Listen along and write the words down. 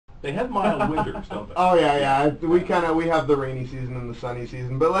They have mild winters, don't they? Oh yeah. We have the rainy season and the sunny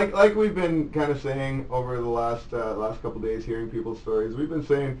season, but like we've been kind of saying over the last couple of days, hearing people's stories, we've been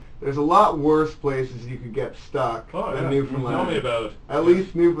saying there's a lot worse places you could get stuck than Newfoundland. Tell me about it. At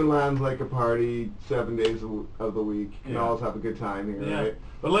least Newfoundland's like a party 7 days of the week. You can always have a good time here, right?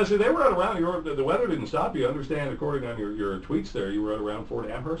 But Leslie, they were out around. The weather didn't stop you. I understand, according on your tweets there, you were out around Fort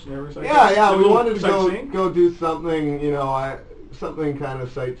Amherst and everything. Yeah. We wanted to go do something. Something kind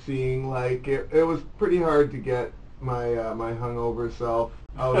of sightseeing. Like it was pretty hard to get my hungover self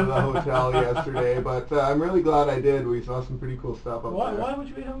out of the hotel yesterday, but I'm really glad I did. We saw some pretty cool stuff up there. Why would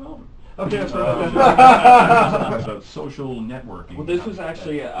you be hungover? Okay, that's about social networking. Well, this was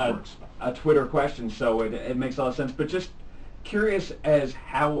actually a Twitter question, so it makes a lot of sense. But just curious as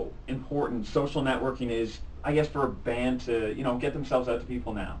how important social networking is, I guess, for a band to get themselves out to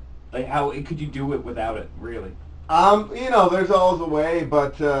people now. Like, how could you do it without it, really? There's always a way,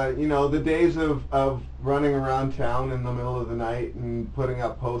 but the days of running around town in the middle of the night and putting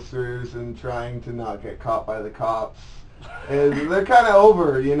up posters and trying to not get caught by the cops, they're kind of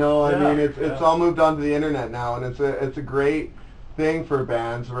over. I mean, it's all moved on to the internet now, and it's a great thing for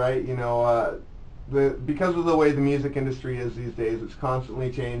bands, right? Because of the way the music industry is these days, it's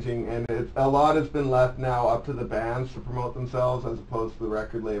constantly changing, and a lot has been left now up to the bands to promote themselves as opposed to the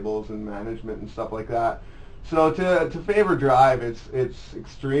record labels and management and stuff like that. So to Faber Drive, it's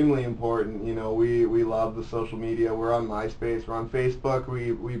extremely important. We love the social media. We're on MySpace. We're on Facebook.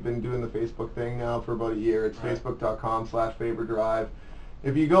 We've been doing the Facebook thing now for about a year. It's facebook.com/Faber Drive.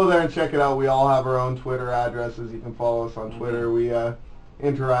 If you go there and check it out, we all have our own Twitter addresses. You can follow us on Twitter. We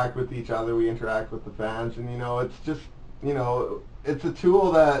interact with each other. We interact with the fans, and it's just it's a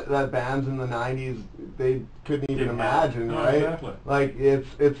tool that bands in the '90s they couldn't even imagine, right? Exactly. Like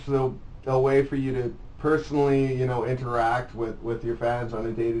it's a way for you to personally, interact with your fans on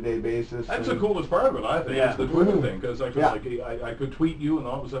a day-to-day basis. That's the coolest part of it, I think. It's the Twitter thing, because I could tweet you, and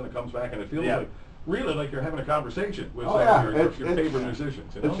all of a sudden it comes back, and it feels like you're having a conversation with your favorite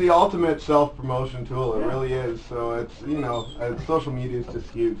musicians. It's the ultimate self-promotion tool. It really is. So it's social media is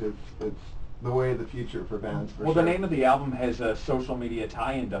just huge. It's the way of the future for bands. Well, the name of the album has a social media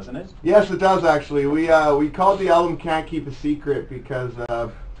tie-in, doesn't it? Yes, it does actually. We called the album "Can't Keep a Secret" because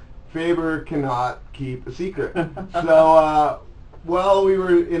Faber cannot keep a secret. So while we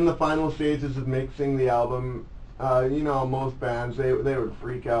were in the final stages of mixing the album, most bands they would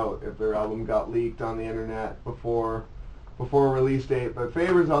freak out if their album got leaked on the internet before release date. But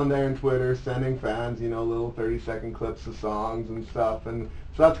Faber's on there on Twitter sending fans little 30-second clips of songs and stuff, and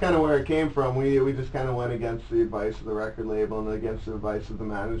so that's kind of where it came from. We just kind of went against the advice of the record label and against the advice of the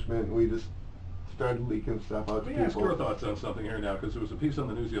management, and we just started leaking stuff out to people. Let me ask your thoughts on something here now, because there was a piece on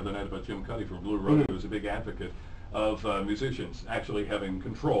the news the other night about Jim Cuddy from Blue Road, who was a big advocate of musicians actually having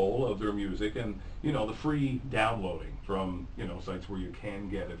control of their music and the free downloading from sites where you can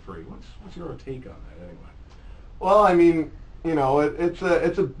get it free. What's your take on that anyway? Well, I mean, it's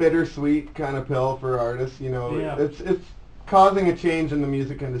a bittersweet kind of pill for artists. It's causing a change in the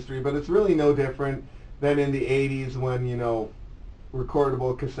music industry, but it's really no different than in the '80s when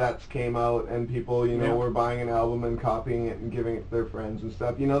recordable cassettes came out and people were buying an album and copying it and giving it to their friends and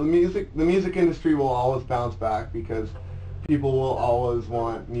stuff. The music industry will always bounce back because people will always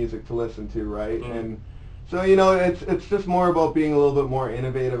want music to listen to, right? And so it's just more about being a little bit more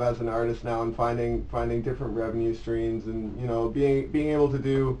innovative as an artist now and finding different revenue streams and being able to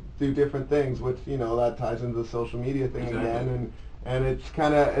do different things, which that ties into the social media thing again, and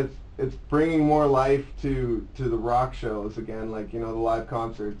it's bringing more life to the rock shows again, like the live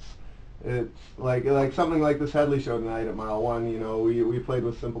concerts. It's like something like this Headley show tonight at Mile One. We played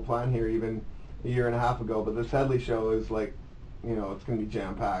with Simple Plan here even a year and a half ago, but this Headley show is like it's going to be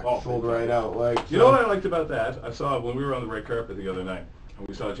jam-packed, sold right out. You know what I liked about that? I saw when we were on the red carpet the other night, and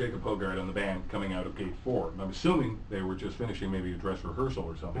we saw Jacob Hogard and the band coming out of Gate 4. And I'm assuming they were just finishing maybe a dress rehearsal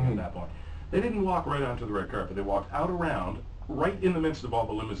or something at that point. They didn't walk right onto the red carpet. They walked out around, right in the midst of all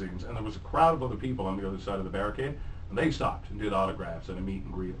the limousines, and there was a crowd of other people on the other side of the barricade, and they stopped and did autographs and a meet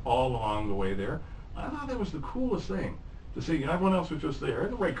and greet all along the way there. I thought that was the coolest thing to see. Everyone else was just there,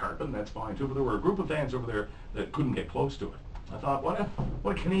 and the red carpet, and that's fine too, but there were a group of fans over there that couldn't get close to it. I thought, what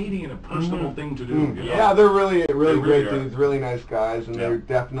a Canadian and personable thing to do. Yeah, they're really great dudes, really nice guys, and they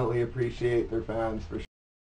definitely appreciate their fans for sure.